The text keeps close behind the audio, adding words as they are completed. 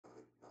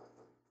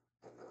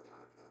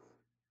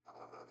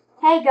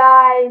Hey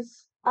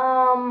guys,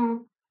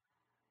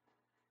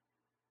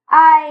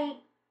 I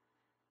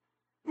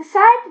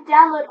decided to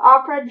download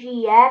Opera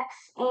GX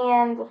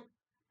and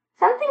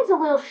something's a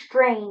little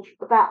strange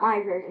about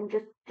my version.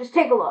 Just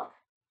take a look.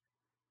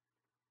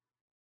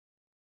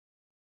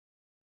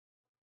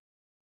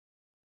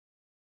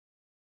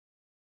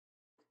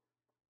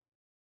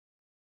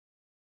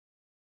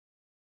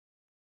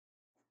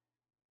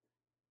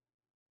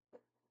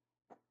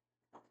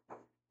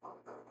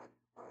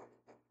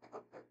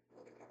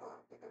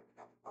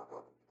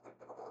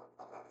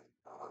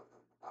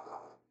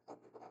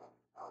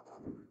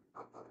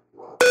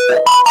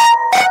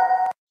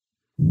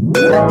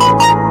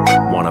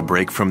 Want a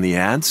break from the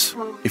ads?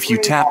 If you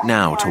tap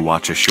now to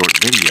watch a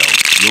short video,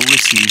 you'll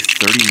receive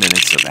 30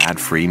 minutes of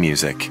ad-free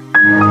music.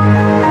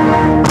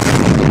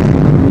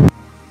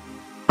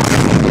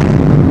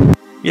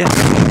 Yes,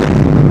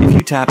 if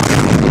you tap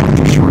now to watch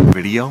a short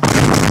video,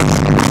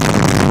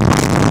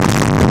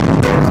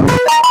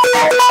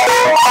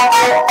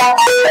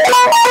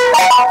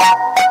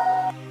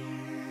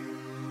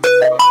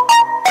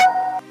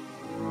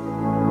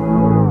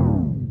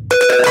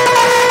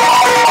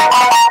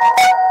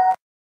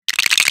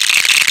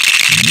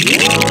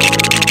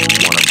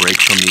 Want a break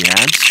from the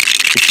ads?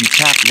 If you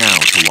tap now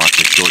to watch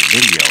a short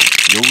video,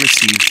 you'll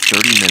receive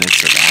 30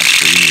 minutes of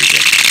ad-free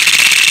music.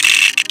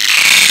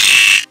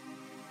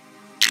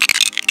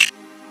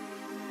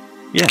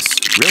 Yes,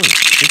 really.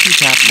 If you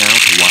tap now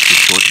to watch a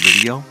short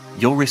video,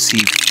 you'll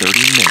receive 30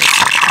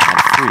 minutes of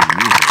ad-free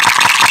music.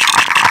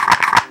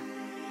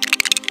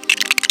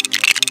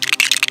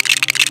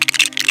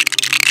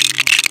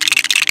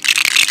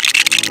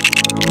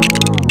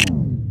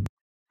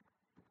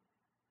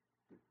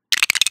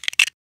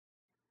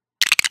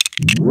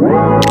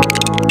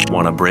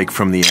 Want a break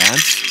from the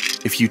ads?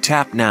 If you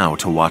tap now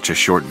to watch a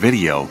short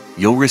video,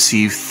 you'll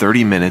receive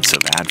 30 minutes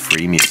of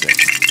ad-free music.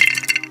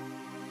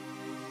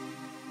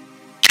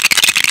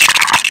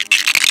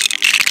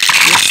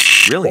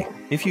 Yes, really.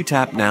 If you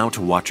tap now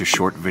to watch a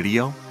short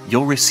video,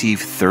 you'll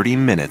receive 30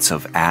 minutes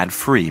of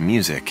ad-free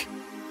music.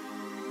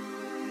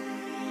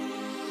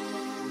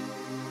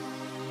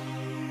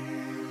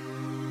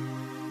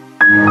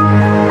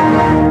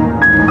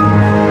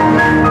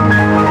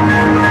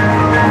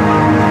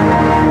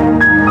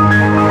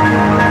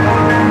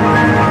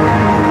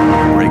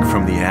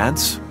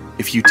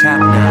 If you tap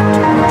now to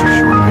watch a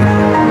short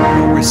video,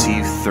 you'll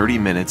receive 30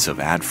 minutes of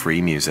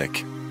ad-free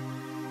music.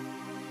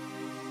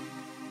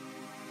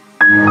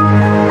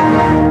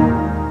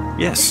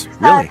 Yes,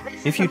 really.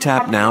 If you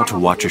tap now to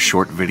watch a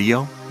short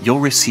video,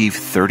 you'll receive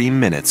 30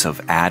 minutes of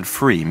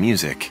ad-free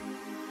music.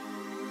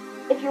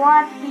 If you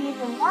want it to be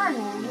even more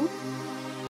annoying,